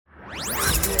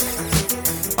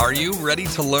Are you ready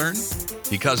to learn?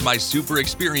 Because my super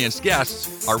experienced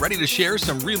guests are ready to share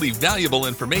some really valuable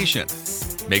information.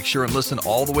 Make sure and listen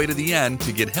all the way to the end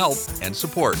to get help and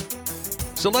support.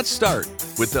 So let's start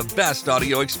with the best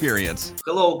audio experience.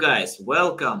 Hello guys,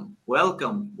 welcome to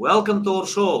our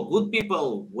show. Good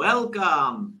people,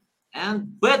 welcome.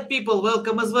 And bad people,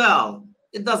 welcome as well.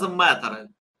 It doesn't matter,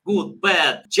 good,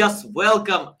 bad, just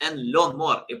welcome and learn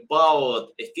more about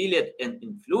affiliate and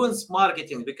influence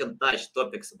marketing. We can touch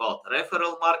topics about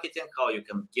referral marketing, how you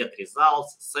can get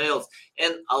results, sales,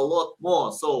 and a lot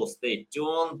more. So stay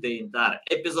tuned the entire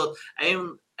episode.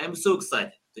 I'm so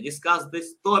excited to discuss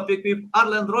this topic with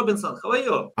Arlen Robinson. How are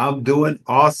you? I'm doing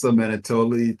awesome,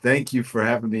 Anatoly. Thank you for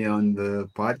having me on the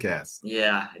podcast.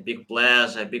 Yeah, a big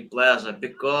pleasure,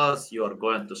 because you are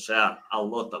going to share a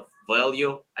lot of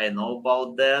value. I know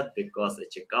about that because I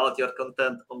check out your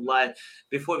content online.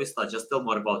 Before we start, just tell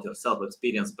more about yourself,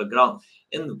 experience, background,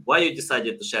 and why you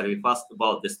decided to share with us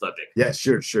about this topic. Yeah,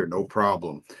 sure, no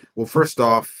problem. Well, first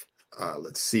off,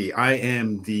 let's see. I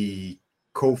am the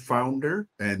co-founder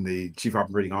and the chief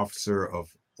operating officer of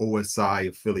OSI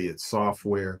Affiliate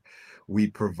Software. We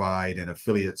provide an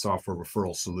affiliate software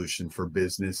referral solution for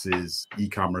businesses,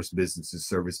 e-commerce businesses,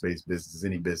 service-based businesses,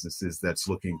 any businesses that's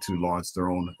looking to launch their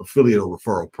own affiliate or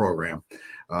referral program.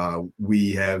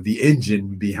 We have the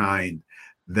engine behind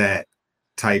that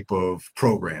type of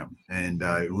program, and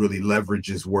it really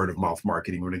leverages word of mouth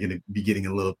marketing. We're going to be getting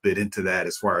a little bit into that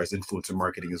as far as influencer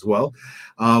marketing as well.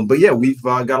 But yeah, we've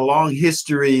got a long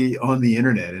history on the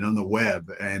internet and on the web,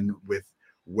 and with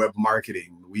web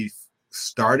marketing. We've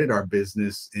started our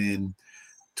business in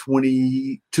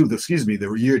the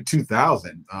year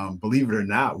 2000. Believe it or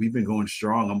not, we've been going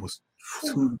strong almost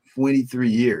 23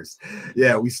 years.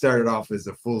 Yeah, we started off as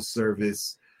a full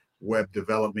service web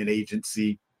development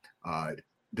agency,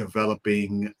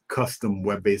 developing custom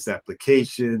web-based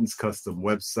applications, custom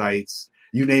websites,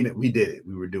 you name it, we did it.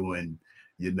 We were doing,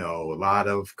 a lot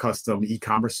of custom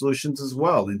e-commerce solutions as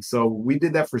well. And so we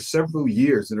did that for several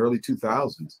years in early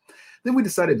 2000s. Then we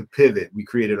decided to pivot. We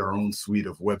created our own suite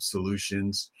of web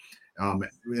solutions,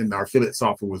 and our affiliate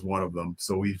software was one of them.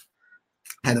 So we've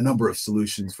had a number of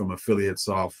solutions, from affiliate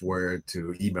software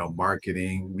to email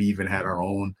marketing. We even had our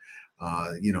own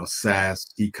SaaS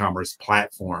e-commerce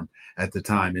platform at the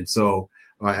time. And so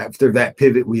after that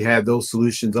pivot, we had those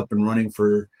solutions up and running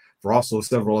for also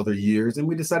several other years. And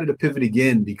we decided to pivot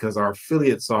again because our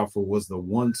affiliate software was the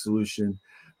one solution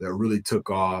that really took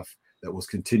off, that was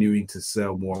continuing to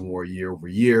sell more and more year over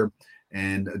year,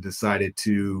 and decided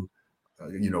to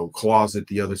closet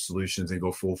the other solutions and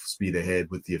go full speed ahead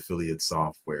with the affiliate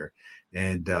software.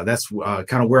 And that's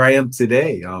kind of where I am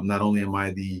today. Not only am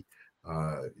I the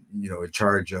in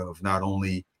charge of not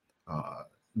only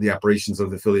the operations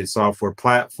of the affiliate software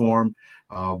platform,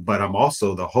 but I'm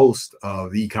also the host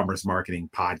of the e-commerce marketing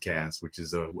podcast, which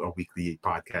is a weekly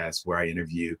podcast where I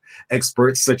interview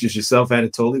experts such as yourself,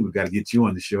 Anatoly. We've got to get you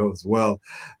on the show as well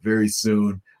very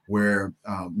soon, where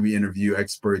we interview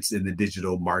experts in the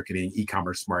digital marketing,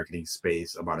 e-commerce marketing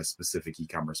space about a specific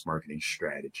e-commerce marketing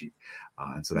strategy.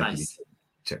 And so that can be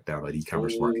checked out at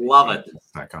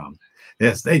ecommercemarketing.com.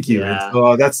 Yes, thank you. Yeah. And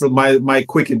so that's my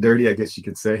quick and dirty, I guess you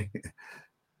could say.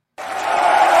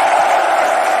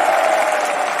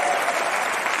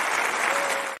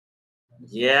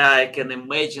 Yeah, I can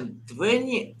imagine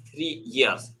 23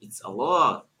 years. It's a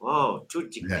lot. Wow, 2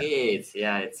 decades.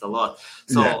 Yeah, it's a lot.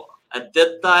 So at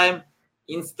that time,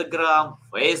 Instagram,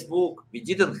 Facebook, we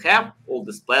didn't have all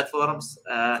these platforms.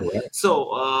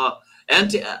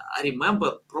 And I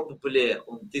remember probably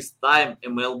on this time,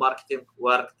 email marketing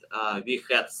worked. We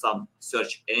had some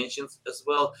search engines as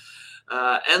well.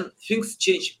 And things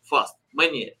change fast.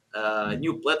 Many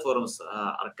new platforms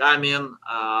are coming.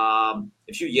 A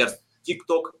few years,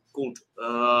 TikTok could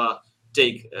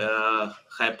take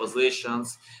high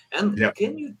positions. And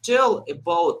can you tell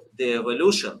about the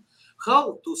evolution?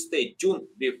 How to stay tuned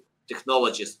with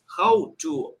technologies? How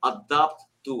to adapt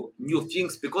to new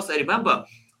things? Because I remember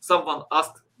someone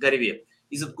asked Gary Vee,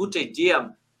 is it a good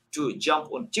idea to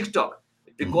jump on TikTok?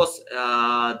 Because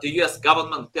the US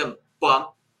government can ban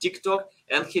TikTok.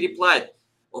 And he replied,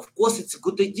 of course, it's a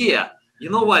good idea. You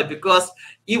know why? Because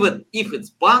even if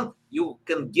it's banned, you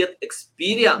can get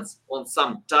experience on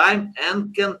some time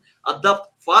and can adapt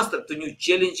faster to new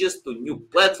challenges, to new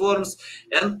platforms.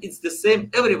 And it's the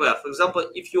same everywhere. For example,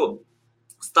 if you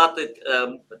started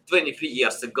 23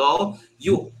 years ago,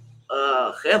 you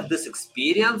have this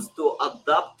experience to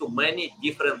adapt to many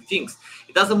different things.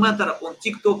 It doesn't matter on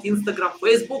TikTok, Instagram,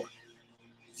 Facebook.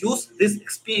 Use this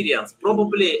experience.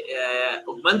 Probably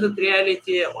augmented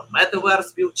reality or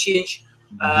metaverse will change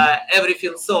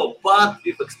everything so, but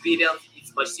with experience,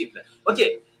 it's much simpler.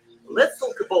 Okay, let's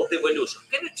talk about evolution.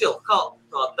 Can you tell how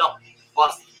to adapt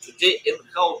fast today and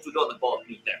how to learn about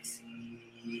new techs?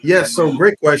 Yeah, so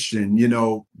great question.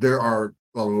 There are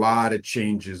a lot of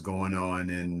changes going on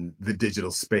in the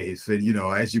digital space. And,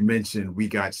 as you mentioned, we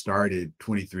got started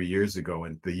 23 years ago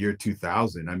in the year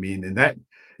 2000. I mean, and that,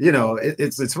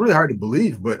 it's really hard to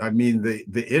believe, but I mean,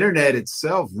 the internet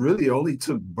itself really only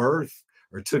took birth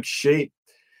or took shape,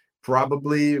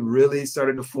 probably really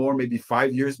started to form maybe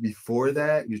 5 years before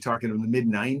that. You're talking in the mid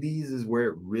 90s is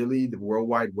where the World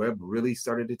Wide Web really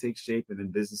started to take shape, and then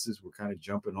businesses were kind of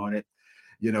jumping on it.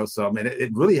 So I mean,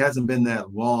 it really hasn't been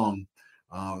that long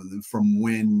from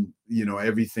when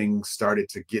everything started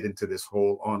to get into this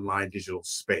whole online digital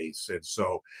space. And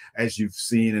so, as you've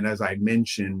seen, and as I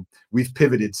mentioned, we've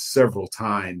pivoted several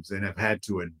times and have had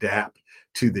to adapt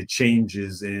to the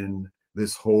changes in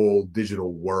this whole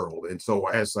digital world. And so,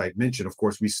 as I mentioned, of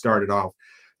course, we started off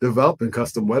developing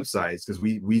custom websites because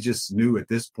we just knew at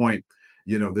this point,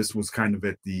 this was kind of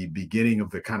at the beginning of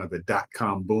the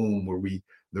 .com boom,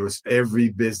 where every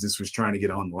business was trying to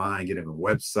get online, get a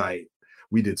website.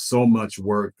 We did so much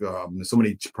work, so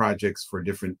many projects for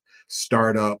different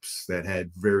startups that had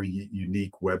very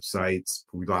unique websites.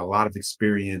 We got a lot of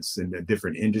experience in the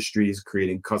different industries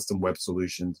creating custom web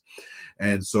solutions.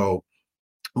 And so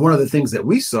one of the things that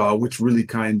we saw, which really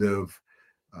kind of,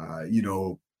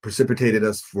 precipitated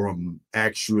us from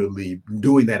actually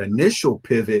doing that initial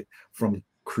pivot from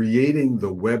creating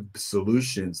the web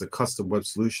solutions, the custom web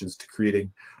solutions, to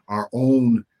creating our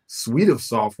own suite of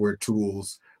software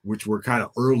tools, which were kind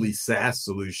of early SaaS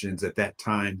solutions at that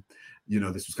time.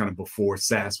 This was kind of before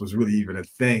SaaS was really even a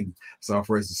thing,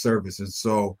 software as a service. And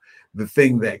so the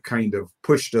thing that kind of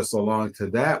pushed us along to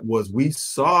that was we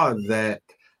saw that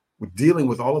with dealing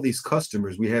with all of these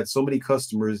customers, we had so many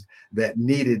customers that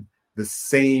needed the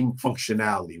same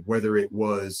functionality, whether it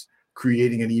was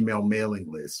creating an email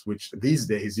mailing list, which these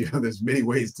days, there's many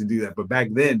ways to do that. But back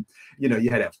then, you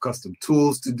had to have custom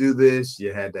tools to do this.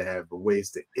 You had to have ways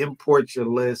to import your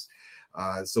list.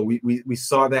 So we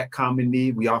saw that common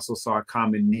need. We also saw a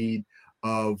common need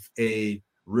of a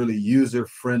really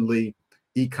user-friendly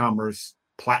e-commerce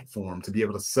platform to be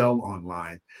able to sell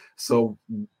online. So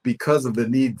because of the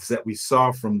needs that we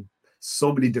saw from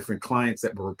so many different clients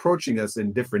that were approaching us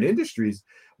in different industries,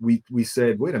 we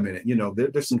said, wait a minute,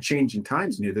 there's some changing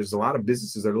times in here. There's a lot of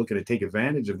businesses that are looking to take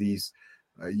advantage of these,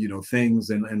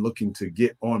 things and looking to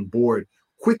get on board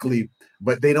quickly,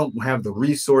 but they don't have the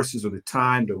resources or the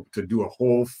time to do a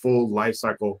whole full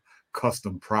lifecycle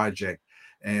custom project.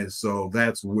 And so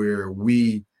that's where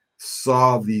we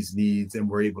saw these needs and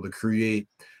were able to create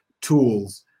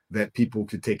tools that people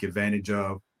could take advantage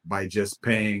of by just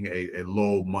paying a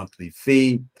low monthly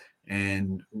fee,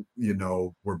 and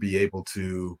we'll be able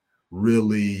to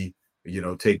really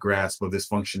take grasp of this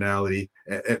functionality.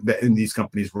 And these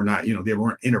companies were not, they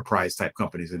weren't enterprise type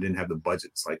companies that didn't have the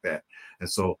budgets like that. And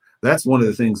so that's one of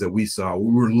the things that we saw.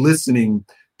 We were listening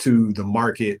to the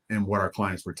market and what our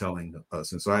clients were telling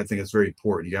us. And so I think it's very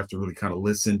important. You have to really kind of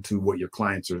listen to what your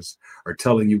clients are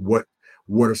telling you, what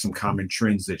are some common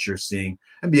trends that you're seeing,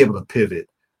 and be able to pivot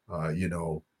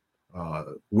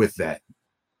with that.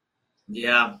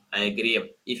 Yeah, I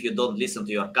agree. If you don't listen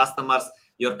to your customers,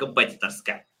 your competitors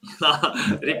can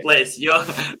replace you.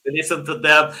 Listen to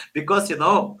them, because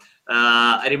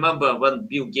I remember when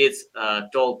Bill Gates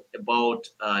told about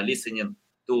listening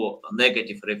to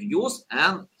negative reviews,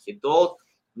 and he told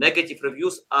negative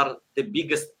reviews are the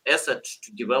biggest asset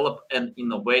to develop and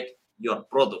innovate your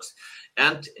products.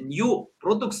 And new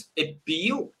products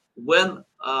appeal when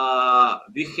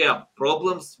we have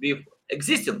problems with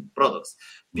existing products.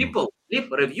 People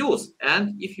leave reviews,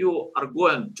 and if you are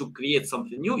going to create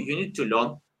something new, you need to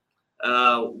learn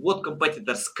what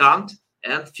competitors can't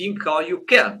and think how you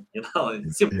can.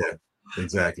 It's simple. Yeah,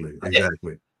 exactly.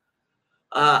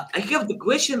 I have the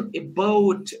question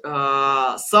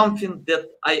about something that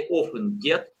I often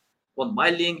get on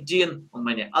my LinkedIn, on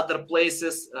many other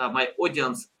places. My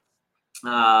audience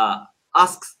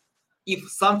asks if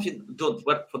something don't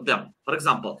work for them. For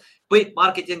example, paid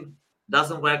marketing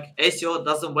doesn't work, SEO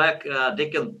doesn't work. They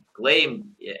can claim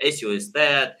SEO is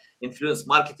dead, influence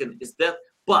marketing is dead,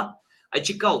 but I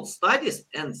check out studies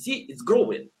and see it's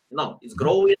growing. It's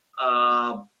growing.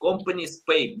 Companies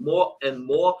pay more and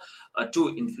more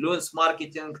to influence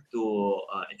marketing, to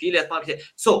affiliate marketing.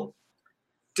 So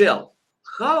tell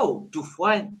how to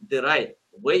find the right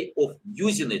way of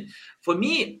using it. For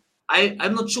me,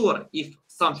 I'm not sure if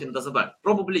something doesn't work.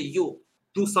 Probably you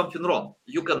do something wrong.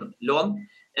 You can learn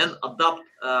and adapt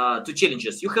to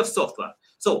challenges. You have software.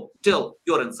 So tell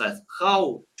your insights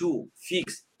how to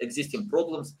fix existing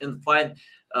problems and find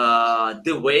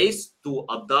the ways to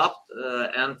adapt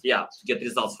and to get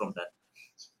results from that.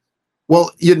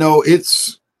 Well,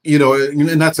 it's,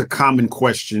 and that's a common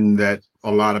question that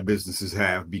a lot of businesses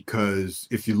have, because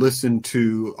if you listen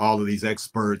to all of these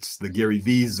experts, the Gary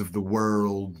V's of the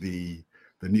world, the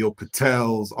Neil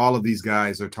Patels, all of these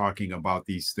guys are talking about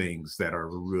these things that are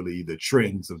really the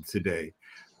trends of today,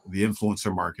 the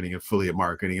influencer marketing, affiliate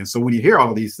marketing. And so when you hear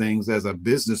all of these things as a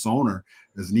business owner,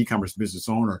 as an e-commerce business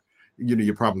owner,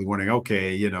 you're probably wondering,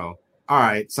 okay, all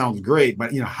right, sounds great,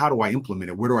 but how do I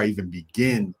implement it? Where do I even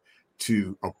begin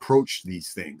to approach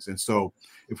these things? And so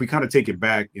if we kind of take it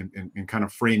back and kind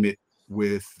of frame it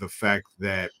with the fact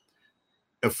that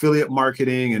affiliate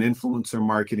marketing and influencer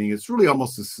marketing, it's really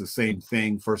almost the same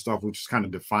thing. First off, we'll just kind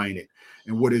of define it.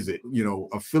 And what is it?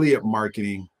 Affiliate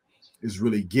marketing is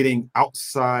really getting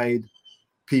outside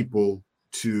people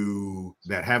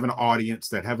that have an audience,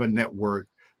 that have a network,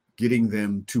 getting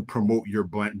them to promote your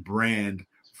brand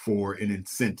for an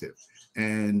incentive.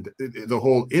 And the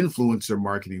whole influencer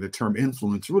marketing, the term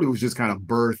influence, really was just kind of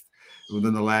birthed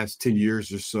within the last 10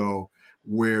 years or so,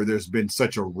 where there's been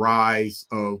such a rise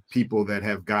of people that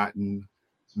have gotten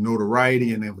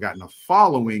notoriety and they've gotten a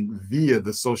following via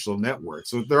the social network.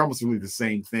 So they're almost really the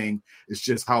same thing. It's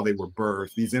just how they were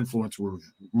birthed. These influencers,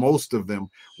 most of them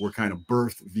were kind of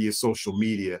birthed via social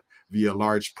media, via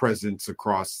large presence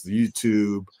across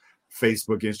YouTube,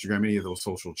 Facebook, Instagram, any of those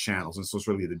social channels. And so it's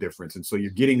really the difference. And so you're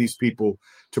getting these people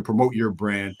to promote your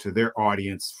brand to their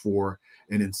audience for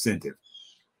an incentive.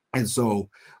 And so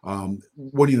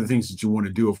one of the things that you want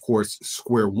to do, of course,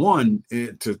 square one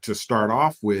to start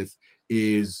off with,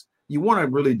 is you want to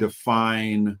really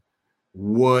define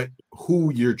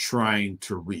who you're trying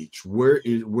to reach. What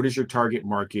is your target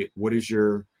market? What is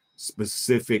your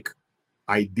specific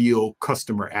ideal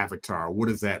customer avatar? What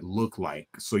does that look like?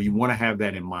 So you want to have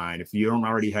that in mind. If you don't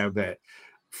already have that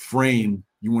frame,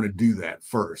 you want to do that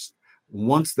first.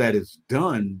 Once that is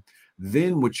done,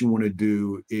 then what you want to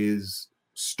do is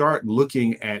start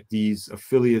looking at these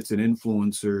affiliates and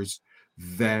influencers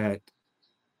that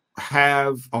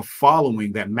have a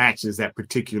following that matches that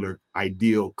particular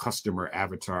ideal customer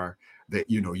avatar that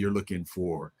you're looking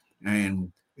for,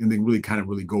 and then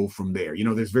really go from there.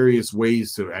 There's various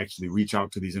ways to actually reach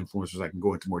out to these influencers. I can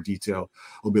go into more detail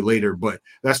a little bit later, but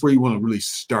that's where you want to really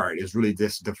start, is really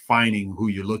just defining who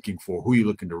you're looking for, who you're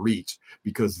looking to reach,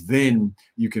 because then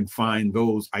you can find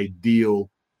those ideal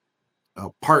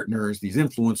partners, these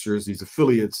influencers, these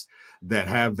affiliates that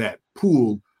have that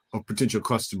pool of potential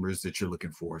customers that you're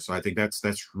looking for. So I think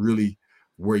that's really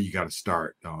where you got to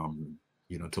start,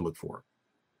 to look for.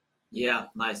 Yeah,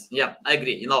 nice. Yeah, I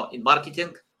agree. In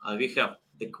marketing, we have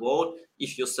the quote: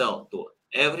 if you sell to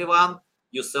everyone,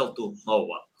 you sell to no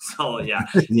one. So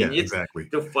you need exactly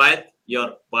to find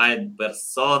your buying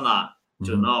persona,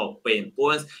 to know pain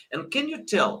points. And can you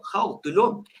tell how to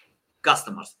learn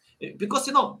customers? Because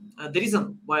the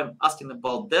reason why I'm asking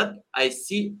about that, I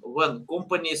see when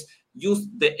companies use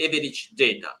the average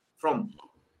data from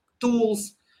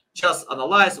tools, just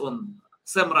analyze on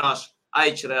SEMrush,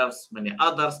 Ahrefs, many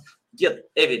others, get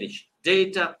average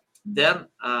data, then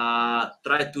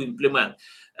try to implement.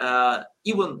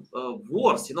 Even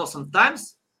worse,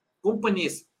 sometimes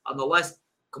companies analyze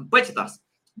competitors,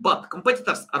 but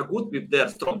competitors are good with their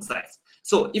strong sides.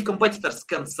 So if competitors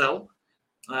can sell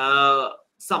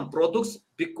some products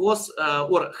because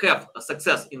or have a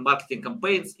success in marketing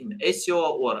campaigns, in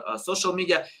SEO or social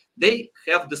media, they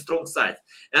have the strong side.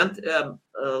 And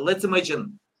let's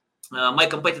imagine my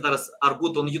competitors are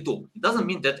good on YouTube. It doesn't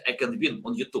mean that I can win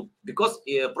on YouTube, because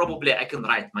probably I can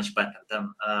write much better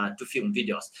than to film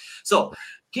videos. So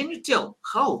can you tell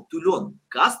how to learn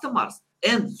customers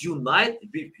and unite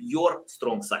with your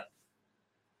strong side?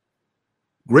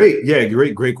 Great. Yeah,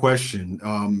 great question.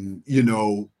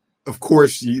 Of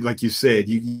course, like you said,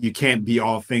 you can't be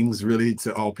all things really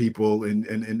to all people, and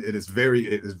it is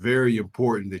very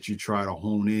important that you try to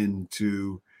hone in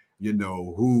to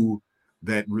who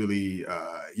that really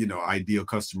ideal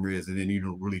customer is, and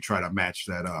then really try to match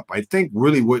that up. I think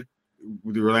really what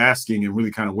you're asking, and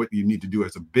really kind of what you need to do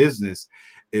as a business,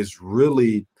 is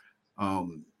really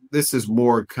this is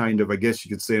more kind of, I guess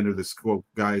you could say, under the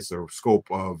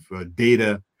scope of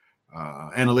data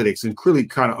analytics, and clearly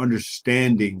kind of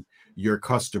understanding your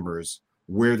customers,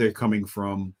 where they're coming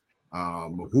from,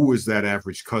 who is that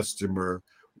average customer,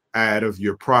 out of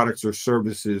your products or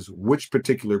services, which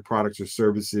particular products or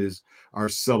services are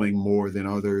selling more than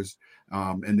others,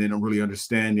 and then really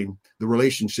understanding the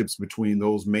relationships between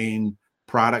those main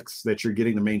products that you're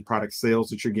getting, the main product sales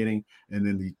that you're getting, and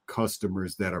then the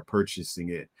customers that are purchasing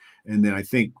it. And then I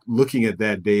think looking at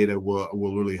that data will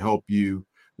really help you,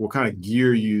 will kind of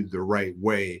gear you the right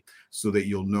way so that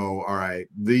you'll know, all right,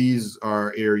 these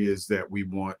are areas that we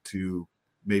want to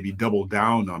maybe double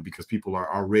down on because people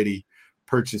are already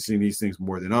purchasing these things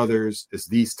more than others. It's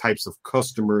these types of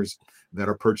customers that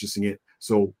are purchasing it.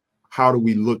 So how do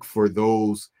we look for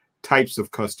those types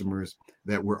of customers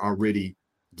that we're already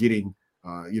getting,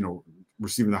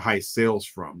 receiving the highest sales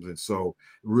from? And so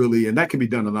really, and that can be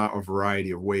done in a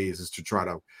variety of ways, is to try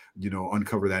to,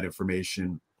 uncover that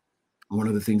information. One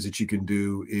of the things that you can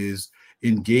do is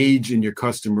engage in your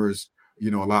customers, a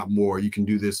lot more. You can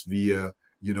do this via,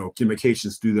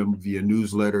 communications through them via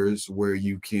newsletters, where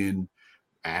you can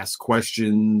ask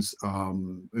questions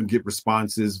and get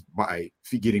responses by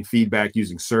getting feedback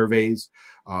using surveys.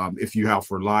 If you have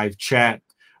for live chat,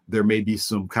 there may be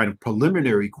some kind of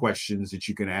preliminary questions that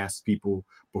you can ask people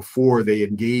before they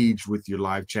engage with your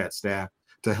live chat staff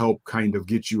to help kind of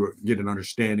get an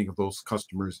understanding of those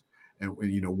customers and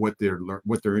what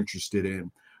they're interested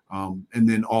in. And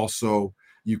then also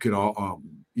you can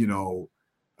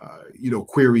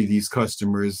query these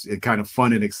customers in kind of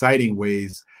fun and exciting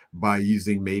ways by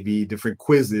using maybe different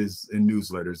quizzes and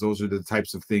newsletters. Those are the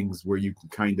types of things where you can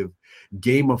kind of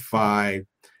gamify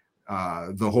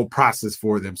the whole process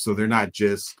for them, so they're not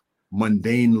just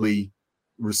mundanely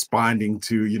responding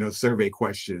to survey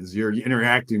questions. You're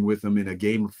interacting with them in a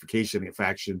gamification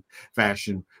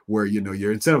fashion where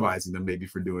you're incentivizing them maybe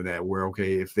for doing that, where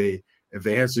if they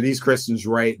answer these questions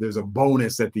right, there's a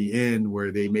bonus at the end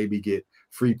where they maybe get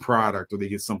free product or they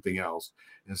get something else.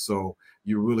 And so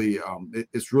you really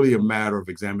it's really a matter of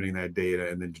examining that data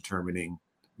and then determining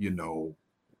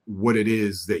what it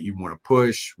is that you want to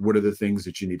push, what are the things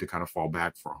that you need to kind of fall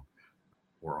back from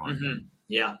or on. Mm-hmm.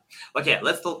 Yeah. Okay,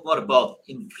 let's talk more about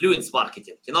influence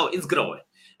marketing. It's growing.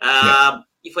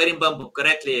 If I remember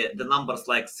correctly, the numbers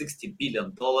like $60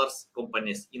 billion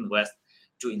companies invest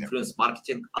to influence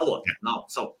marketing a lot now.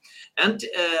 So,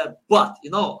 but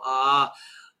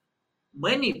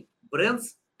many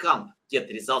brands can't get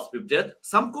results with that.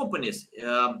 Some companies,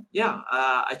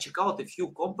 I check out a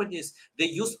few companies, they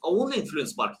use only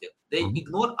influence marketing. They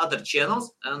ignore other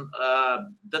channels, and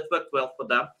that worked well for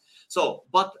them. So,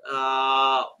 but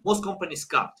most companies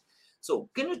can't. So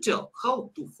can you tell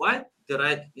how to find the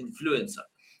right influencer?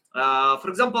 For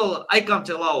example, I can't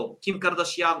allow Kim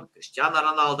Kardashian, Cristiano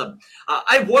Ronaldo.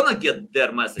 I want to get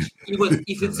their message, even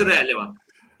if it's relevant.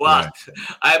 But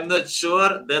I'm not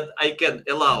sure that I can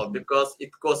allow, because it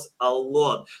costs a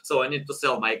lot. So I need to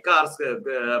sell my cars,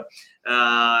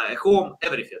 home,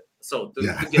 everything. So to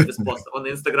get this post on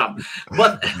Instagram.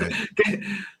 But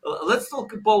let's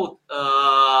talk about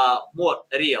more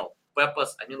real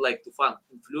purpose. I mean, like to find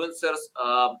influencers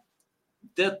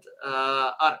that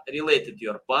are related to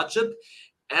your budget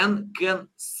and can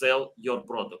sell your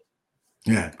product.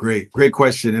 Yeah, great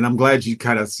question. And I'm glad you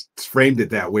kind of framed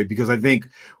it that way, because I think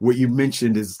what you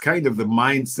mentioned is kind of the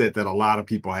mindset that a lot of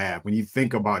people have. When you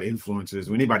think about influencers,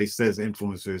 when anybody says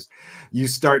influencers, you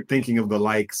start thinking of the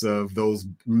likes of those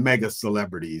mega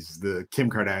celebrities, the Kim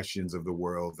Kardashians of the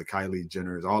world, the Kylie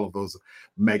Jenners, all of those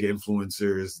mega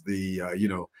influencers, the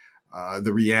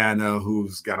Rihanna,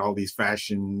 who's got all these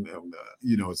fashion,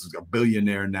 is a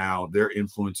billionaire now. They're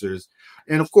influencers.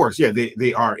 And of course,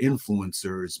 they are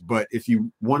influencers. But if you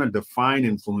want to define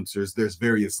influencers, there's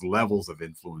various levels of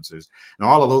influencers. And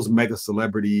all of those mega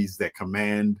celebrities that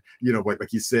command,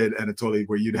 like you said, Anatoly,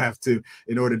 where you'd have to,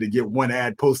 in order to get one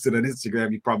ad posted on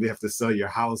Instagram, you probably have to sell your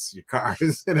house, your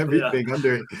cars, and everything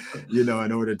under it, in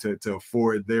order to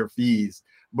afford their fees.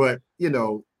 But,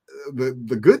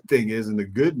 the good thing is, and the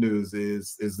good news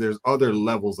is there's other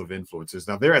levels of influencers.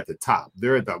 Now they're at the top.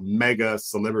 They're at the mega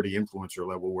celebrity influencer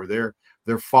level, where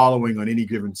their following on any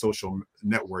given social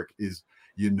network is,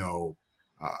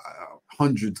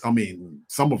 hundreds. I mean,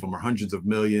 some of them are hundreds of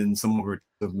millions, some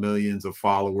of millions of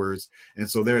followers. And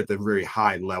so they're at the very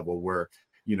high level where,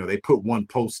 they put one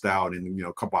post out and,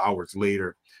 a couple hours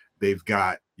later, they've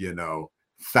got,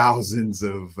 thousands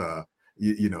of,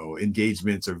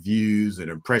 engagements or views and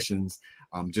impressions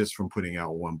just from putting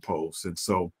out one post. And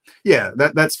so,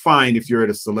 that's fine if you're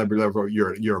at a celebrity level,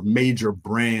 you're a major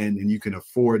brand and you can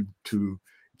afford to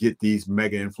get these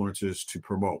mega influencers to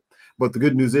promote. But the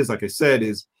good news is, like I said,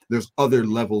 is there's other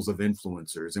levels of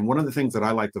influencers. And one of the things that I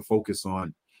like to focus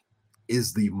on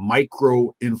is the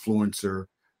micro influencer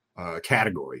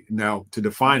category. Now, to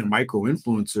define a micro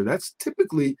influencer, that's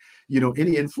typically,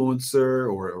 any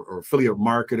influencer or affiliate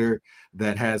marketer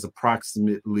that has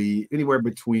approximately anywhere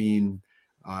between,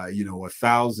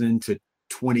 1,000 to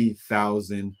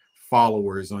 20,000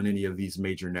 followers on any of these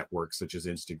major networks such as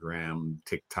Instagram,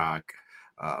 TikTok,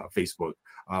 Facebook.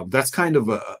 That's kind of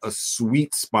a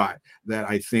sweet spot that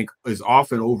I think is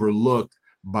often overlooked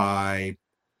by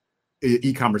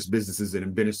e-commerce businesses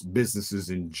and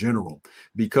businesses in general,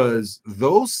 because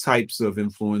those types of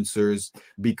influencers,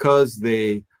 because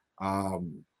they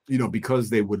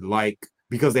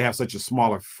because they have such a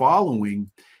smaller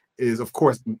following, is of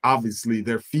course obviously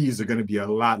their fees are going to be a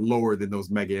lot lower than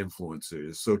those mega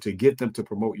influencers. So to get them to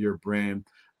promote your brand,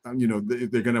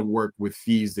 they're going to work with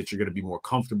fees that you're going to be more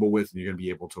comfortable with and you're going to be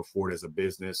able to afford as a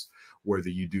business, whether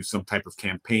you do some type of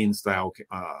campaign style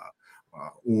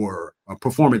or a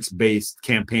performance-based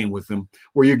campaign with them,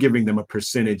 where you're giving them a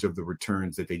percentage of the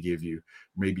returns that they give you.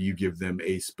 Maybe you give them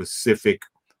a specific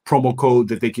promo code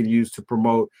that they can use to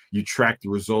promote. You track the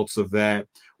results of that,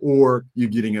 or you're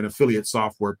getting an affiliate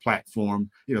software platform,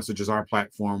 such as our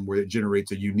platform, where it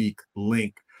generates a unique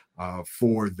link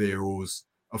for those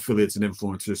affiliates and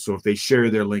influencers. So if they share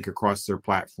their link across their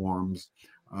platforms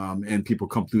and people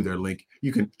come through their link,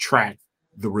 you can track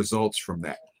the results from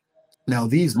that. Now,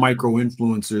 these micro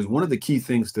influencers, one of the key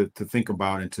things to think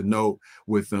about and to note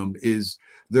with them is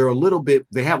they have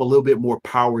a little bit more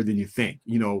power than you think.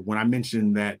 When I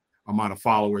mentioned that amount of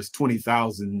followers,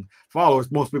 20,000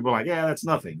 followers, most people are like, yeah, that's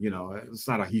nothing. It's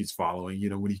not a huge following,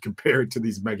 when you compare it to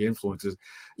these mega influencers.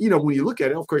 When you look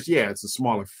at it, of course, yeah, it's a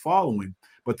smaller following.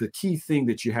 But the key thing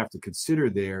that you have to consider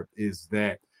there is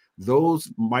that those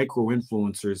micro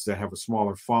influencers that have a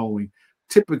smaller following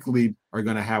typically are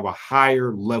going to have a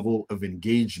higher level of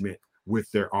engagement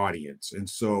with their audience. And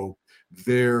so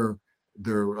their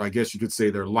I guess you could say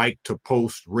their like to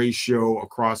post ratio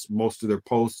across most of their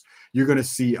posts, you're going to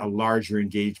see a larger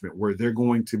engagement where they're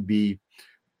going to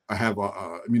have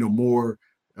more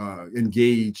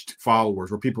engaged followers,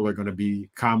 where people are going to be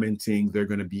commenting, they're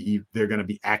going to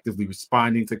be actively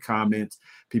responding to comments,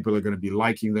 people are going to be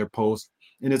liking their posts.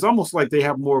 And it's almost like they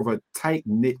have more of a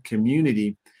tight-knit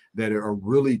community that are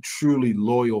really truly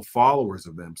loyal followers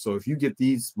of them. So if you get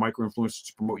these micro influencers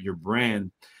to promote your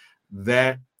brand,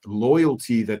 that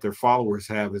loyalty that their followers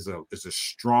have is a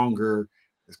stronger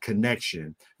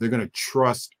connection. They're going to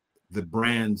trust the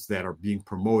brands that are being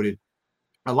promoted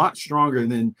a lot stronger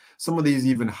than some of these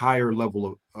even higher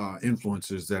level of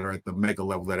influencers that are at the mega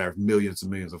level that have millions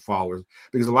and millions of followers.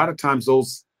 Because a lot of times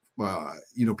those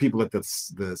people at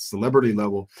the celebrity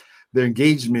level, their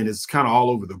engagement is kind of all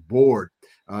over the board.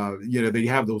 They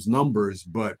have those numbers,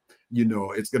 but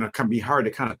it's going to be hard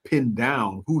to kind of pin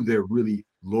down who their really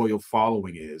loyal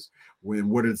following is.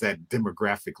 What does that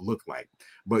demographic look like?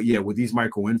 But yeah, with these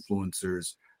micro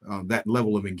influencers, that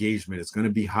level of engagement is going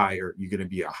to be higher. You're going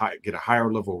to get a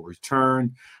higher level of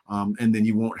return, and then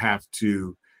you won't have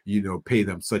to pay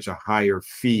them such a higher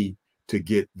fee to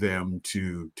get them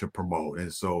to promote.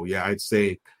 And so yeah, I'd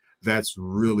say that's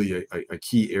really a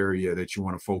key area that you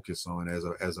want to focus on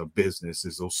as a business,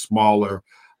 is those smaller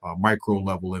micro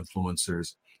level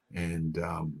influencers. And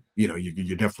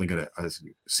you're definitely going to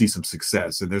see some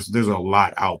success. And there's a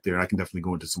lot out there. I can definitely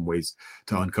go into some ways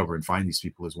to uncover and find these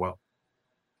people as well.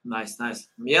 Nice.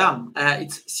 Yeah,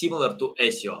 it's similar to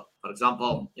SEO. For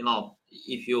example,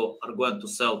 if you are going to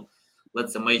sell,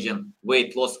 let's imagine,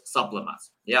 weight loss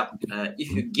supplements. Yeah, if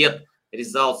you get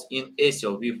results in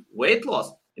SEO with weight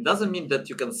loss, it doesn't mean that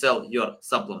you can sell your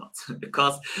supplements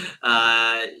because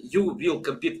you will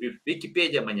compete with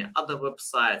Wikipedia, many other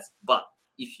websites. But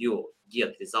if you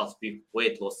get results with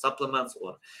weight loss supplements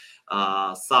or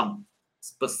some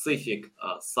specific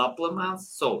supplements,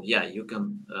 so yeah, you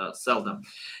can sell them.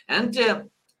 And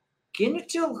can you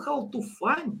tell how to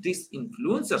find these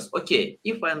influencers? Okay,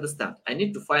 if I understand, I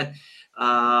need to find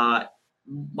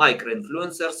micro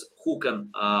influencers who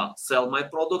can sell my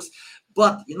products.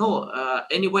 But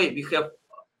anyway, we have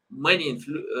many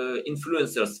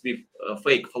influencers with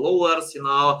fake followers.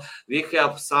 We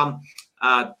have some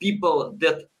people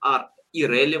that are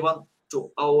irrelevant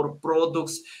to our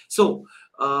products. So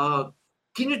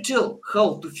can you tell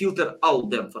how to filter out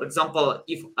them? For example,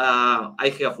 if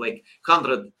I have like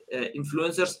 100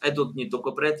 influencers, I don't need to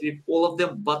cooperate with all of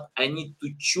them, but I need to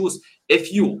choose a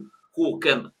few who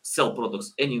can sell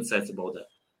products. Any insights about that?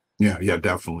 Yeah,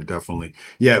 definitely.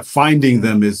 Yeah, finding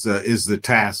them is the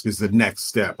task, is the next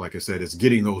step. Like I said, it's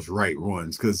getting those right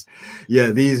ones, because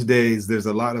yeah, these days there's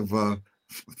a lot of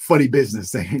funny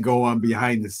business that can go on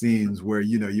behind the scenes, where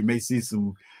you may see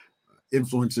some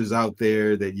influencers out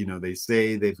there that they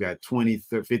say they've got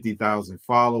 20,000, 50,000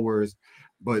 followers,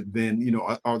 but then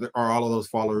are all of those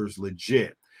followers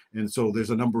legit? And so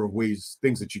there's a number of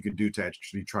things that you can do to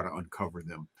actually try to uncover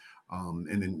them.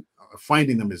 And then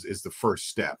finding them is the first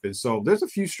step. And so there's a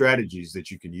few strategies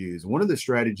that you can use. One of the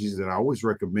strategies that I always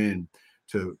recommend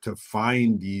to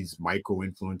find these micro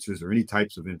influencers or any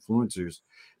types of influencers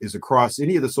is across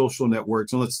any of the social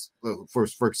networks. And let's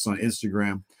first focus on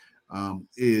Instagram,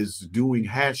 is doing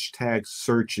hashtag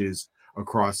searches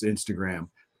across Instagram,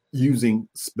 using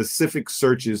specific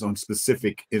searches on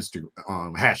specific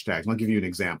hashtags. I'll give you an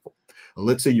example.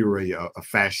 Let's say you're a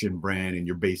fashion brand and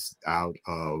you're based out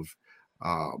of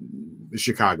the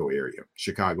Chicago area,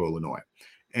 Chicago, Illinois,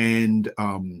 and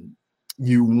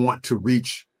you want to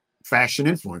reach fashion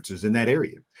influencers in that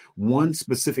area. One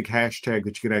specific hashtag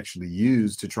that you could actually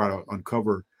use to try to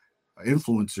uncover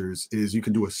influencers is you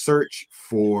can do a search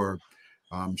for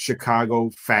Chicago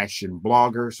fashion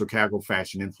blogger, Chicago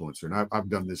fashion influencer. And I've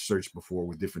done this search before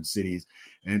with different cities.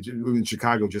 And in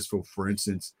Chicago, just for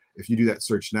instance, if you do that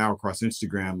search now across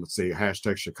Instagram, let's say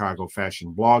hashtag Chicago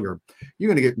fashion blogger, you're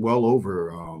going to get well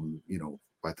over,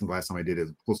 I think last time I did it,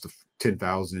 close to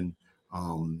 10,000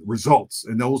 results.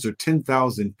 And those are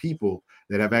 10,000 people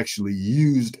that have actually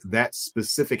used that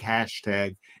specific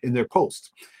hashtag in their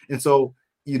posts. And so,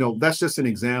 that's just an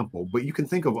example, but you can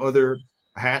think of other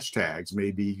hashtags,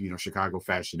 maybe, Chicago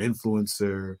fashion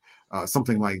influencer,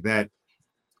 something like that.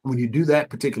 When you do that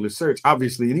particular search,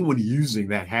 obviously anyone using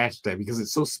that hashtag, because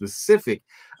it's so specific,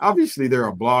 obviously they're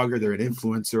a blogger, they're an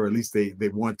influencer, or at least they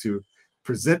want to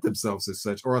present themselves as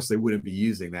such, or else they wouldn't be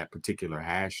using that particular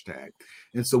hashtag.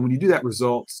 And so when you do that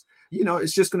results,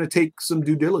 it's just going to take some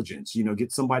due diligence,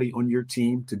 get somebody on your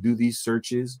team to do these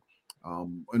searches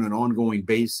on an ongoing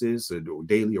basis, or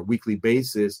daily or weekly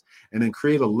basis, and then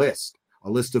create a list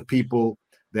of people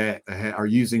that are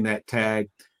using that tag,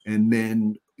 and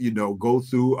then go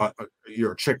through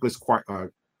your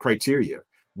checklist criteria.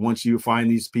 Once you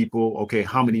find these people, okay,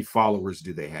 how many followers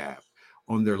do they have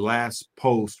on their last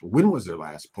post? When was their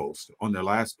last post? On their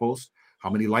last post, how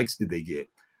many likes did they get?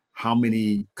 How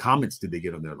many comments did they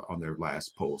get on their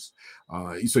last post?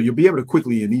 So you'll be able to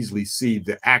quickly and easily see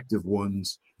the active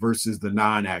ones versus the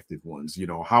non-active ones.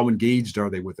 How engaged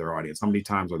are they with their audience? How many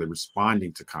times are they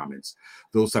responding to comments?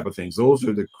 Those type of things. Those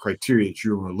are the criteria that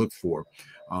you're going to look for.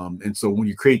 And so when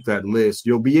you create that list,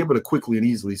 you'll be able to quickly and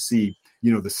easily see,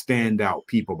 the standout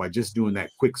people by just doing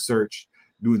that quick search,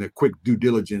 doing that quick due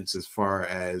diligence as far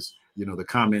as, the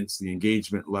comments, the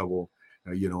engagement level,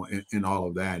 and all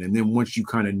of that. And then once you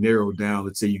kind of narrow down,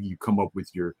 let's say you come up with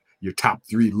your top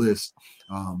 3 list,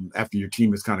 after your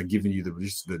team has kind of given you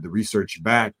the research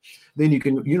back, then you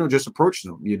can, just approach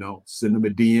them, send them a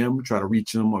DM, try to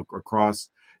reach them across,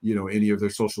 any of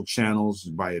their social channels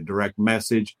by a direct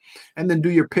message, and then do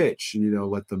your pitch,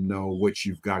 let them know what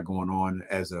you've got going on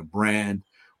as a brand,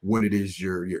 what it is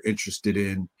you're interested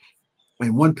in.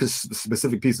 And one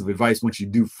specific piece of advice, once you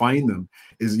do find them,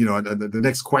 is, the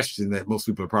next question that most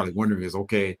people are probably wondering is,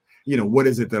 okay, what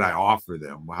is it that I offer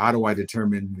them? How do I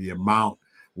determine the amount,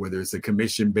 whether it's a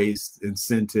commission-based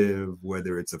incentive,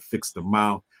 whether it's a fixed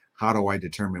amount? How do I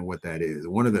determine what that is?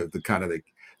 One of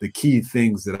the key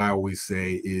things that I always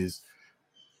say is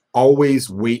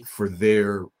always wait for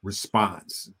their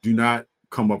response. Do not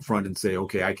come up front and say,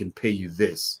 okay, I can pay you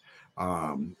this.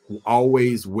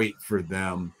 Always wait for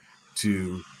them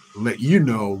to let you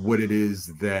know what it is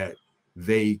that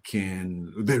they're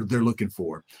looking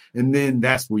for. And then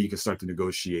that's where you can start the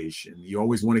negotiation. You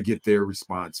always want to get their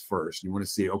response first. You want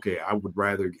to see, okay, I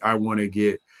want to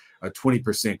get a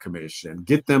 20% commission,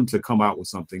 get them to come out with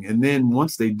something. And then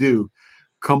once they do,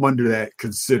 come under that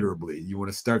considerably. You want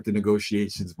to start the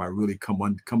negotiations by really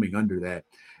coming under that,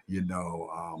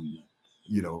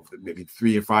 maybe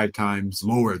 3 or 5 times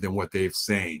lower than what they're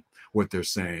saying.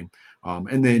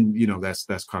 And then,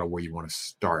 that's kind of where you want to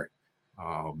start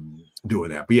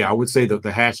doing that. But yeah, I would say that the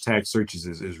hashtag searches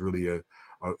is really a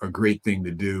great thing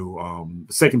to do.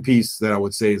 The second piece that I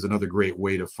would say is another great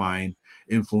way to find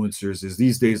influencers is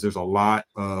these days there's a lot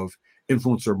of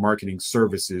influencer marketing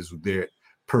services that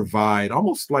provide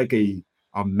almost like a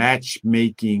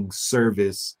matchmaking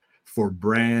service for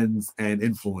brands and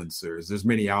influencers. There's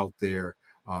many out there.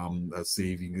 Let's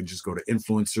see if you can just go to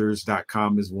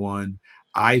influencers.com is one.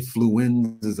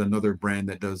 iFluence is another brand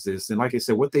that does this. And like I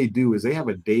said, what they do is they have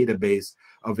a database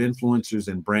of influencers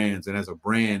and brands. And as a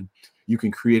brand, you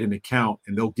can create an account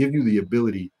and they'll give you the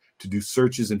ability to do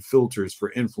searches and filters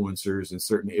for influencers in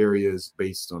certain areas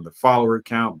based on the follower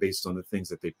count, based on the things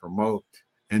that they promote.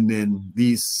 And then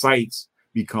these sites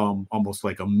become almost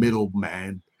like a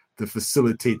middleman to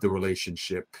facilitate the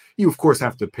relationship. You, of course,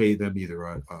 have to pay them either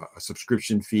a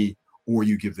subscription fee or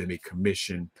you give them a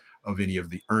commission of any of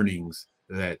the earnings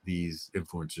that these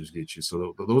influencers get you.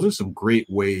 So those are some great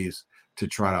ways to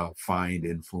try to find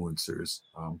influencers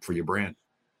for your brand.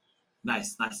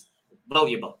 Nice.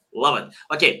 Valuable. Love it.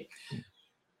 Okay.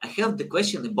 I have the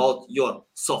question about your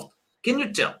soft. Can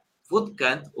you tell what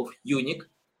kind of unique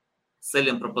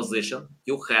selling proposition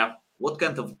you have? What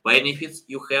kind of benefits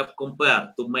you have compared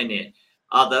to many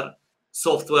other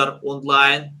software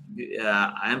online?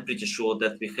 I'm pretty sure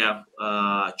that we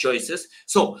have choices.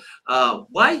 So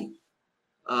why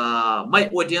my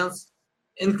audience,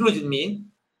 including me,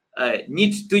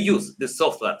 need to use this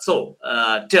software? So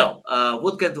tell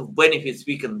what kind of benefits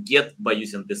we can get by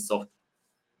using this software.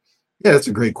 Yeah, that's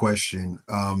a great question.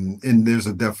 And there's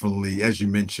definitely, as you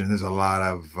mentioned, there's a lot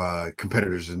of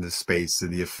competitors in this space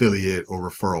in the affiliate or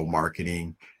referral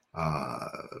marketing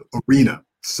arena.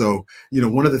 So,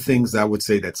 one of the things I would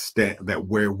say that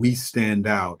where we stand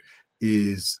out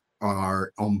is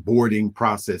our onboarding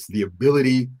process, the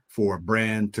ability for a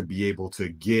brand to be able to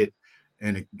get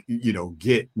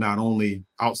not only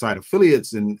outside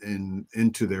affiliates and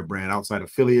into their brand, outside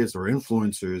affiliates or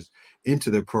influencers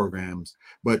into their programs,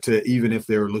 but to even if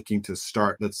they're looking to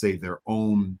start, let's say, their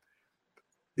own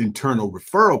internal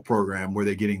referral program where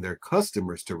they're getting their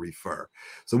customers to refer.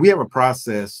 So we have a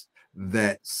process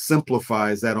that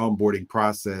simplifies that onboarding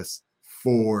process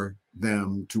for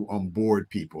them to onboard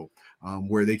people,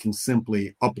 where they can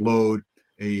simply upload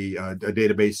a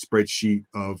database spreadsheet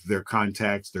of their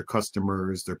contacts, their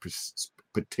customers, their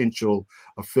potential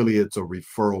affiliates or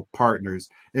referral partners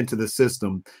into the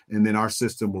system. And then our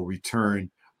system will return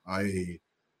a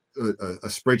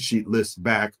spreadsheet list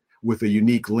back with a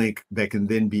unique link that can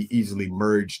then be easily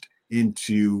merged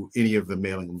into any of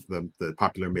the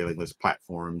popular mailing list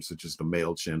platforms, such as the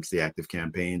MailChimps, the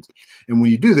ActiveCampaigns. And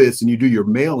when you do this and you do your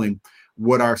mailing,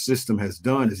 what our system has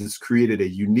done is it's created a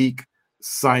unique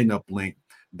sign-up link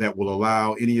that will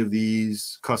allow any of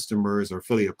these customers or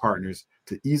affiliate partners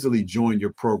to easily join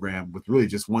your program with really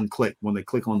just one click. When they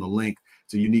click on the link,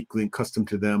 it's a unique link custom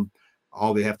to them.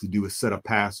 All they have to do is set a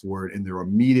password and they're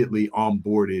immediately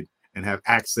onboarded and have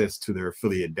access to their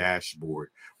affiliate dashboard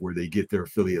where they get their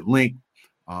affiliate link.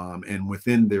 And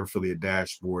within their affiliate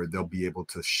dashboard, they'll be able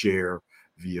to share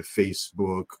via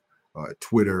Facebook,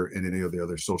 Twitter, and any of the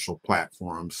other social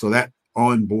platforms. So that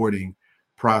onboarding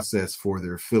process for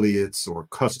their affiliates or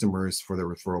customers for their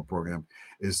referral program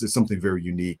is something very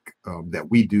unique that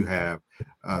we do have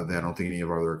that I don't think any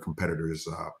of our other competitors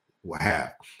will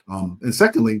have. And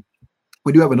secondly,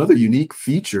 we do have another unique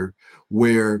feature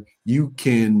where you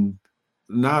can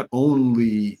not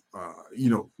only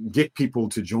get people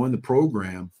to join the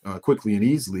program quickly and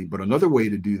easily, but another way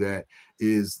to do that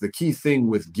is the key thing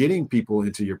with getting people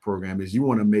into your program is you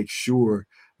want to make sure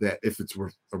that if it's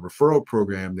a referral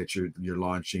program that you're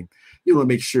launching, you want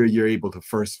to make sure you're able to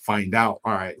first find out,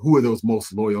 all right, who are those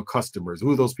most loyal customers?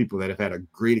 Who are those people that have had a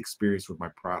great experience with my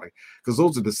product? Because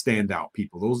those are the standout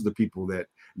people. Those are the people that,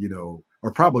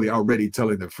 are probably already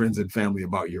telling their friends and family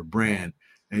about your brand.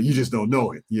 And you just don't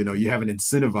know it. You haven't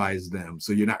incentivized them.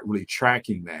 So you're not really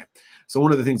tracking that. So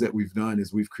one of the things that we've done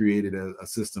is we've created a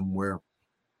system where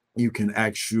you can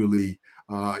actually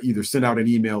either send out an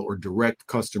email or direct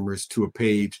customers to a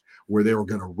page where they were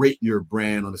going to rate your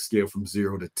brand on a scale from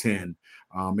 0 to 10.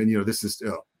 And this is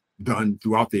done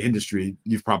throughout the industry.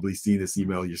 You've probably seen this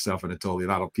email yourself, and I told you a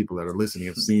lot of people that are listening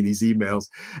have seen these emails,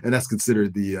 and that's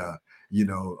considered the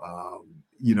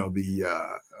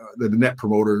net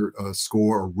promoter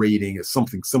score or rating is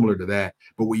something similar to that.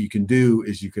 But what you can do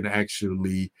is you can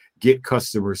actually get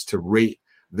customers to rate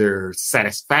their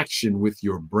satisfaction with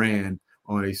your brand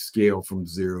on a scale from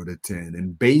 0 to 10.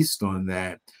 And based on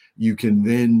that, you can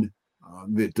then,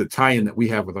 the tie-in that we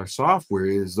have with our software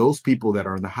is those people that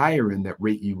are on the higher end that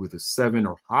rate you with a 7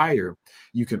 or higher,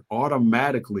 you can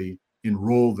automatically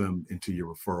enroll them into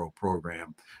your referral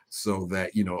program so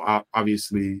that,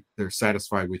 obviously they're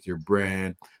satisfied with your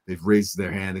brand. They've raised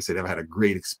their hand. They said they've had a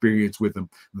great experience with them.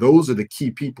 Those are the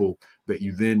key people that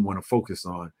you then want to focus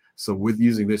on. So with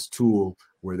using this tool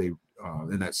where they,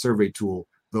 in that survey tool,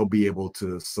 they'll be able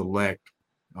to select,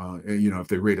 if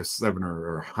they rate a 7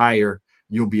 or higher,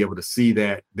 you'll be able to see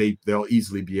that they'll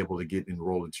easily be able to get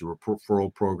enrolled into your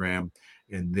referral program.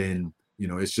 And then,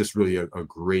 it's just really a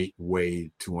great way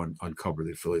to uncover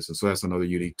the affiliates. And so that's another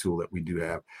unique tool that we do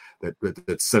have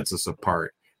that sets us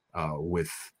apart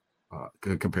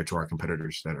compared to our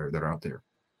competitors that are out there.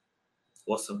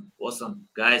 Awesome.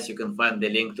 Guys, you can find the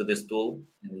link to this tool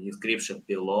in the description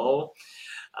below.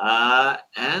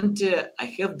 And I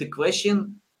have the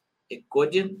question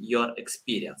according your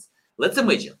experience. Let's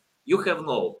imagine you have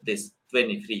this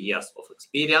 23 years of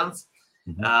experience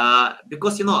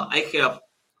because, I have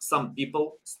some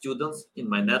people, students in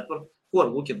my network who are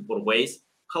looking for ways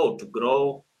how to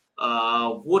grow,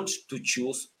 what to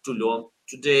choose to learn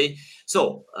today.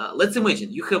 So let's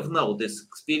imagine you have now this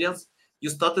experience. You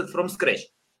started from scratch.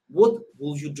 What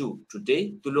will you do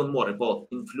today to learn more about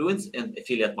influence and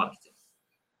affiliate marketing?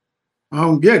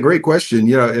 Yeah, great question.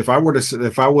 If I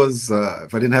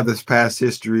didn't have this past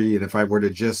history, and if I were to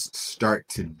just start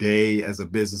today as a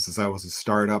business, as I was a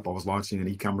startup, I was launching an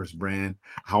e-commerce brand,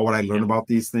 how would I learn about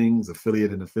these things?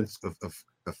 Affiliate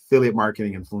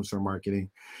marketing, influencer marketing.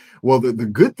 Well, the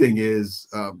good thing is,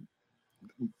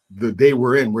 the day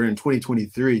we're in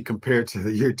 2023 compared to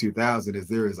the year 2000, is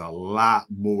there is a lot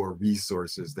more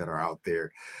resources that are out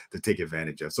there to take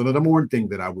advantage of. So the number one thing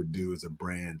that I would do as a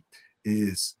brand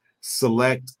is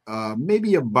select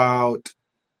maybe about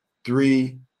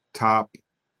 3 top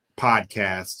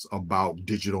podcasts about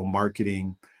digital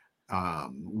marketing,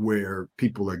 where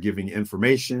people are giving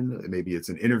information. Maybe it's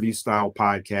an interview style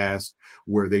podcast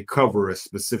where they cover a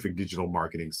specific digital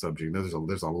marketing subject. There's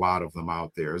a lot of them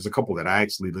out there. There's a couple that I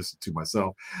actually listen to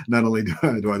myself. Not only do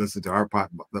I listen to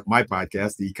my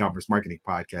podcast, the e-commerce marketing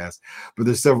podcast, but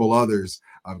there's several others,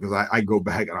 because I go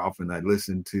back and often I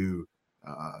listen to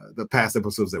the past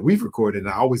episodes that we've recorded,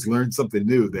 and I always learn something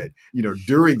new that,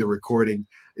 during the recording,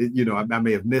 I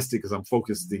may have missed it because I'm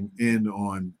focusing in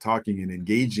on talking and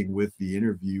engaging with the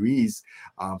interviewees.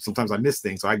 Sometimes I miss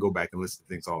things, so I go back and listen to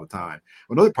things all the time.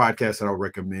 Another podcast that I'll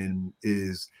recommend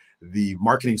is the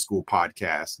Marketing School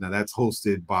podcast. Now, that's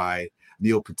hosted by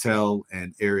Neil Patel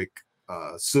and Eric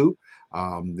Su.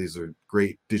 These are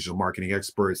great digital marketing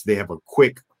experts. They have a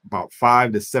quick, about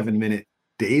 5 to 7 minute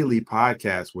daily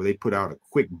podcast where they put out a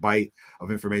quick bite of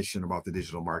information about the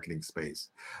digital marketing space.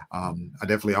 I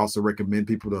definitely also recommend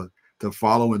people to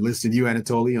follow and listen to you,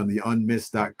 Anatoly, on the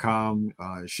unmissed.com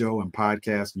show and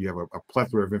podcast. You have a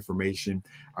plethora of information.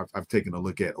 I've taken a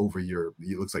look at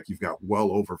it looks like you've got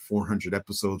well over 400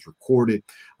 episodes recorded.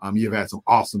 You've had some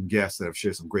awesome guests that have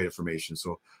shared some great information.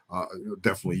 So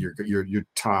definitely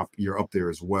you're up there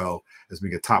as well as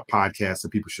being a top podcast that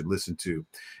people should listen to.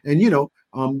 And,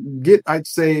 I'd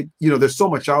say, there's so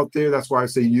much out there. That's why I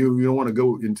say you don't want to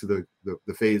go into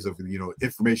the phase of,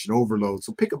 information overload.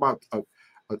 So pick about a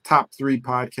top 3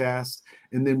 podcasts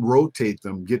and then rotate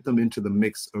them, get them into the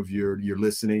mix of your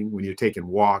listening when you're taking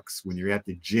walks, when you're at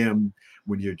the gym,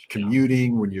 when you're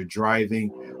commuting, when you're driving.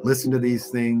 Listen to these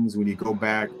things. When you go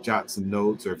back, jot some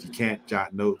notes, or if you can't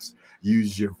jot notes,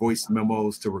 use your voice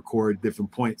memos to record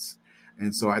different points.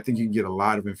 And so I think you can get a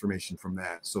lot of information from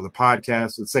that. So the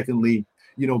podcast, and secondly,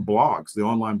 blogs, the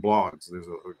online blogs. There's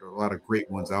a lot of great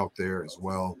ones out there as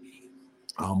well.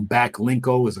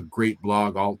 Backlinko is a great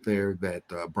blog out there that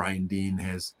Brian Dean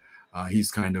has.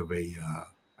 He's kind of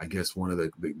I guess one of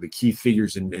the key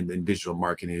figures in digital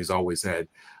marketing. He's always had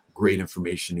great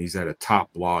information. He's had a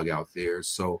top blog out there.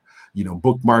 So,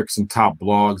 bookmark some top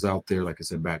blogs out there. Like I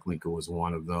said, Backlinko was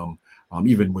one of them.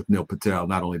 Even with Neil Patel,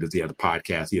 not only does he have a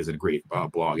podcast, he has a great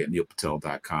blog at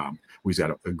neilpatel.com, where he's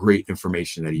got a great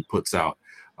information that he puts out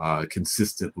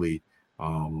consistently,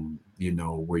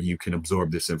 where you can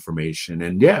absorb this information.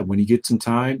 And when you get some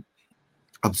time,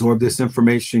 absorb this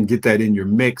information, get that in your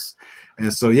mix.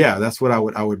 And so, that's what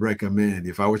I would recommend.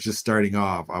 If I was just starting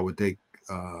off, I would take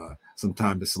some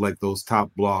time to select those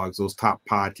top blogs, those top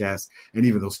podcasts, and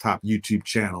even those top YouTube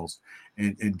channels,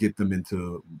 and get them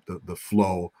into the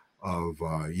flow of,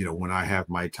 when I have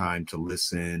my time to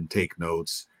listen, take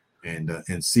notes,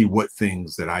 and see what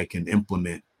things that I can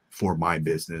implement for my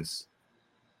business.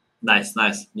 Nice.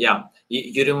 Yeah,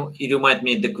 you remind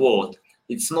me the quote.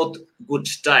 It's not good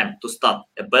time to start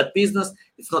a bad business.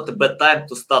 It's not a bad time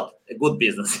to start a good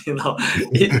business.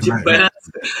 It depends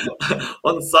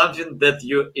on something that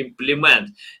you implement.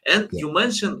 And you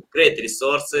mentioned great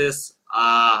resources.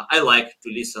 I like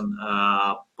to listen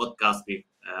podcasts with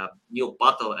Neil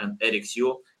Patel and Eric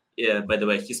Su. By the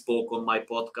way, he spoke on my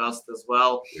podcast as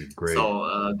well. Great.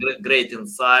 So great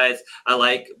insights. I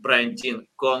like Brian Dean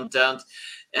content.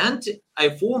 And I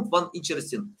found one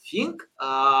interesting thing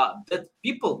that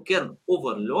people can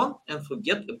overlearn and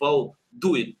forget about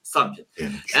doing something.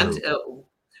 Yeah, and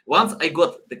once I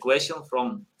got the question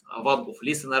from one of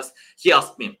listeners, he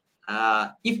asked me,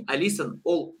 if I listen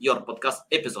all your podcast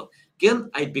episode, can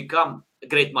I become a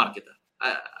great marketer?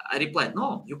 I replied,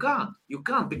 no, you can't. You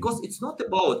can't, because it's not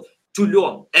about to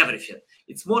learn everything.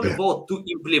 It's more about to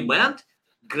implement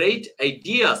great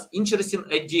ideas, interesting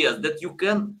ideas that you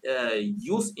can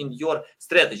use in your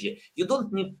strategy. You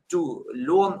don't need to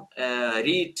learn,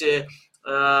 read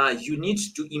you need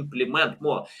to implement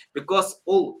more, because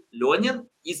all learning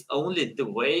is only the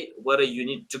way where you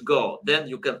need to go. Then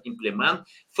you can implement,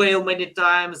 fail many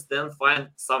times, then find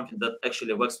something that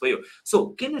actually works for you. So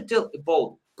can you tell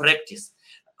about practice?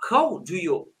 How do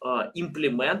you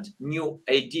implement new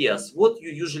ideas? What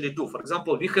you usually do? For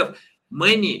example, we have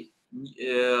many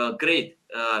great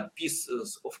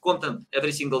pieces of content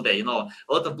every single day, a lot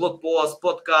of blog posts,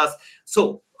 podcasts.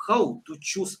 So how to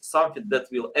choose something that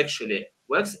will actually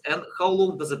works, and how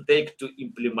long does it take to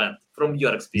implement from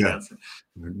your Yeah. experience?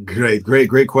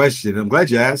 Great question. I'm glad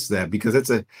you asked that because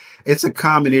it's a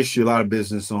common issue a lot of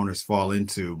business owners fall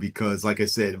into because, like I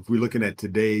said, if we're looking at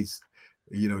today's,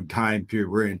 time period,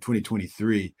 we're in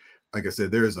 2023. Like I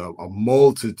said, there's a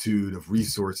multitude of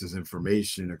resources,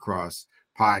 information across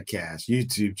podcasts,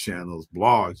 YouTube channels,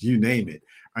 blogs, you name it.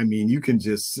 I mean, you can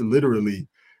just literally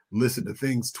listen to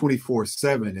things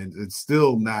 24/7 and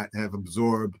still not have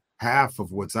absorbed half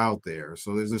of what's out there.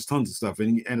 So there's tons of stuff.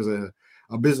 And as a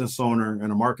business owner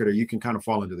and a marketer, you can kind of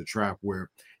fall into the trap where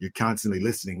you're constantly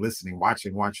listening,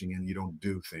 watching, and you don't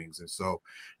do things. And so,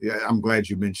 yeah, I'm glad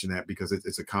you mentioned that because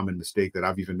it's a common mistake that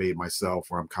I've even made myself,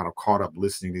 where I'm kind of caught up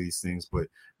listening to these things, but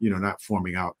not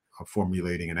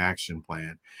formulating an action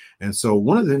plan. And so,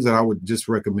 one of the things that I would just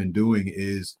recommend doing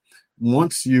is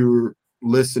once you're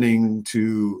listening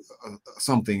to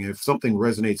something, if something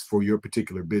resonates for your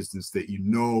particular business that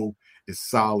is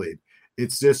solid,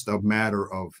 it's just a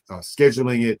matter of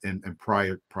scheduling it and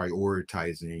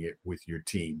prioritizing it with your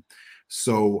team.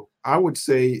 So I would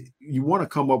say you want to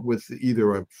come up with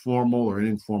either a formal or an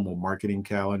informal marketing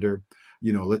calendar.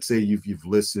 Let's say you've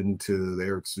listened to the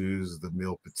Eric Sues, the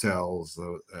Mil Patels,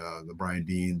 the Brian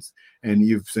Deans, and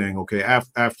you've saying, okay,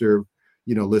 after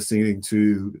listening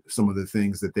to some of the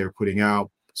things that they're putting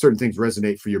out, certain things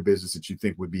resonate for your business that you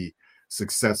think would be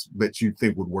success, that you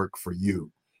think would work for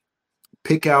you.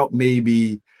 Pick out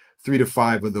maybe 3 to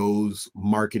 5 of those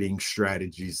marketing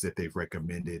strategies that they've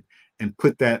recommended and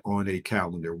put that on a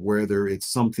calendar, whether it's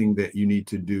something that you need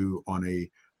to do on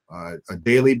a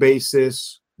daily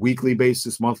basis, weekly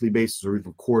basis, monthly basis, or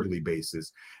even quarterly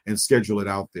basis, and schedule it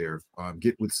out there.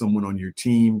 Get with someone on your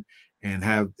team and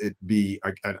have it be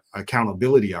an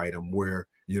accountability item where,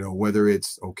 whether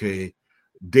it's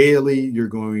daily, you're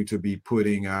going to be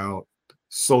putting out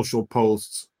social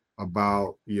posts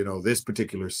about, this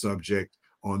particular subject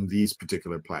on these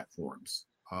particular platforms.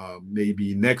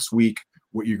 Maybe next week,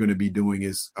 what you're going to be doing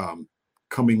is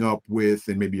coming up with,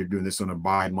 and maybe you're doing this on a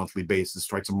bi-monthly basis,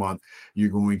 twice a month, you're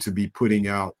going to be putting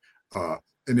out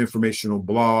an informational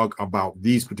blog about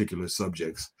these particular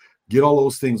subjects. Get all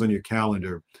those things on your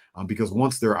calendar because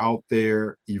once they're out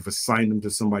there, you've assigned them to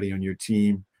somebody on your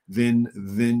team,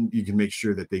 then you can make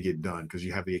sure that they get done because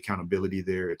you have the accountability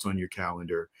there. It's on your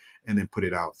calendar, and then put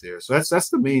it out there. So that's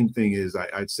the main thing is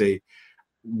I'd say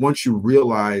once you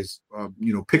realize,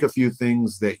 pick a few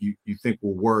things that you think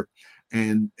will work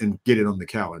and get it on the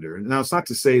calendar. And now it's not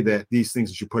to say that these things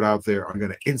that you put out there are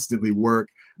going to instantly work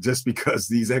just because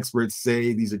these experts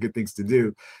say these are good things to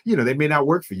do. They may not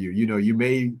work for you. You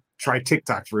may try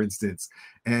TikTok, for instance,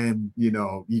 and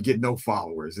you get no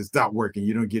followers. It's not working.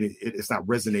 You don't get it. It's not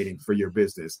resonating for your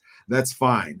business. That's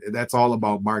fine. That's all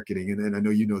about marketing. And I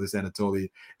know you know this,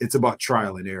 Anatoly. It's about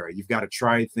trial and error. You've got to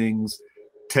try things,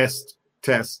 test,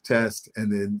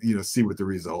 and then see what the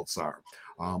results are.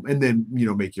 And then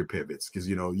make your pivots because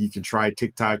you can try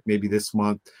TikTok maybe this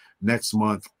month, next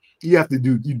month. You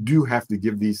do have to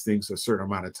give these things a certain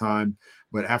amount of time,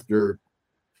 but after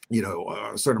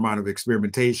a certain amount of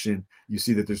experimentation, you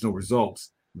see that there's no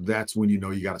results. That's when you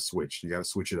got to switch. You got to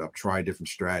switch it up, try a different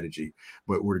strategy.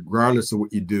 But regardless of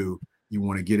what you do, you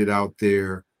want to get it out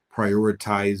there,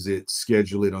 prioritize it,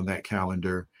 schedule it on that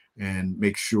calendar, and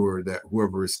make sure that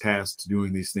whoever is tasked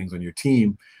doing these things on your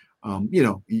team,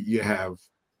 you have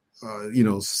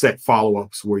set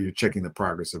follow-ups where you're checking the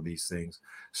progress of these things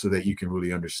so that you can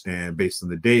really understand based on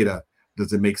the data,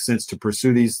 does it make sense to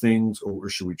pursue these things or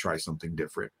should we try something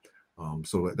different?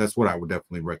 So that's what I would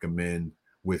definitely recommend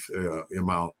with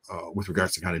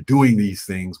regards to kind of doing these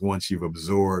things once you've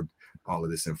absorbed all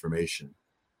of this information.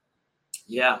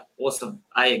 Yeah, awesome.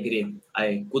 I agree.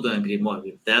 I couldn't agree more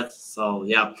with that. So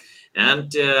yeah,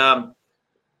 and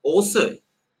also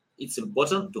it's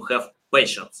important to have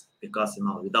patience because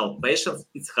without patience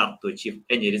it's hard to achieve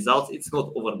any results. It's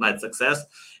not overnight success.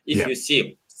 If you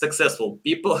see successful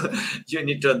people, you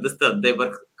need to understand they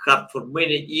work hard for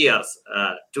many years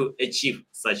to achieve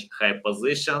such high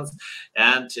positions.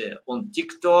 And on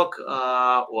TikTok,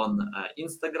 on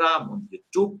Instagram, on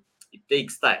YouTube, it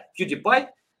takes time. PewDiePie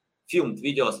filmed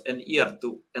videos an year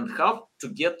and a half to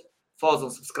get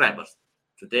 1,000 subscribers.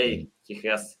 Today he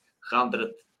has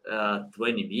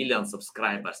 120 million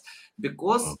subscribers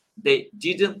because they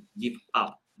didn't give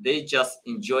up. They just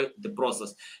enjoy the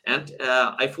process. And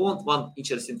I found one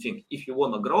interesting thing. If you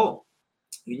want to grow,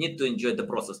 you need to enjoy the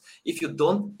process. If you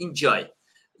don't enjoy,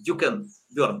 you can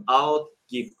burn out,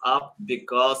 give up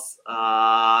because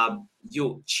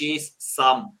you chase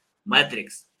some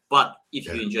metrics. But if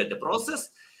you enjoy the process,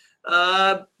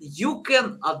 you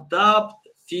can adapt,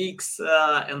 fix,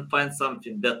 and find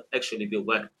something that actually will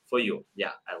work for you.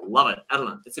 Yeah, I love it.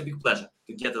 Erlan, it's a big pleasure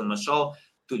to get on my show,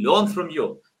 to learn from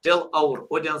you. Tell our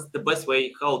audience the best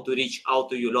way how to reach out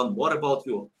to you, learn more about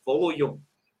you, follow you.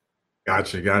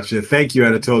 Gotcha. Thank you,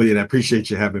 Anatoly, and I appreciate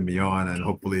you having me on. And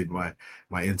hopefully, my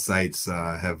insights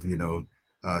have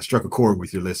struck a chord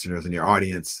with your listeners and your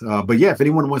audience. But yeah, if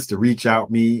anyone wants to reach out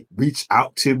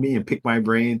to me and pick my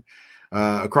brain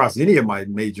across any of my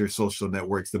major social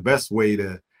networks, the best way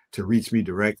to reach me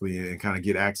directly and kind of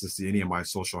get access to any of my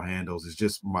social handles is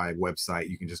just my website.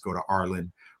 You can just go to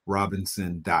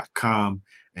arlenrobinson.com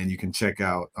and you can check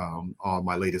out all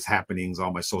my latest happenings,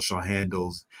 all my social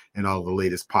handles, and all the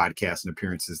latest podcasts and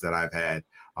appearances that I've had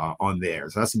on there.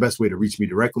 So that's the best way to reach me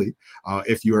directly.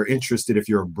 If you are interested, if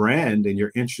you're a brand and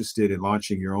you're interested in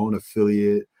launching your own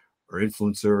affiliate or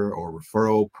influencer or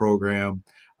referral program,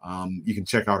 you can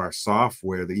check out our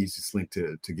software. The easiest link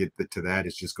to get to that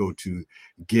is just go to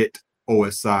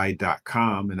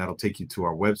getosi.com, and that'll take you to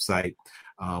our website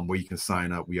where you can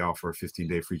sign up. We offer a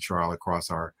 15-day free trial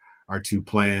across our two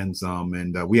plans,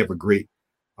 and we have a great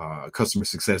customer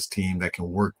success team that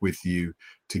can work with you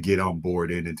to get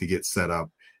onboarded and to get set up.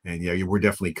 And yeah, we're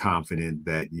definitely confident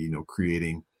that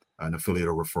creating an affiliate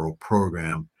or referral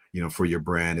program for your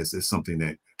brand is something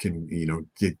that can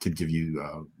give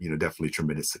you definitely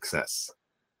tremendous success.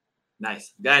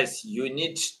 Nice. Guys, you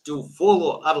need to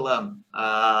follow Arlen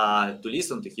to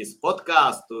listen to his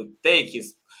podcast, to take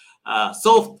his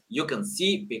soft, you can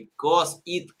see, because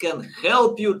it can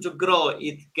help you to grow.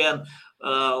 It can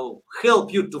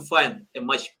help you to find a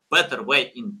much better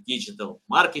way in digital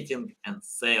marketing and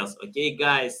sales. Okay,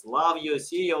 guys, love you.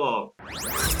 See you.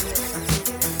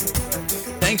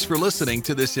 Thanks for listening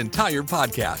to this entire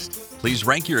podcast. Please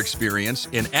rank your experience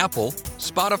in Apple,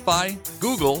 Spotify,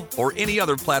 Google, or any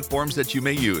other platforms that you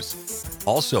may use.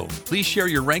 Also, please share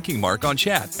your ranking mark on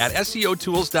chat at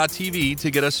SEOtools.tv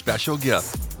to get a special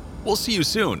gift. We'll see you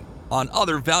soon on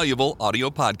other valuable audio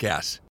podcasts.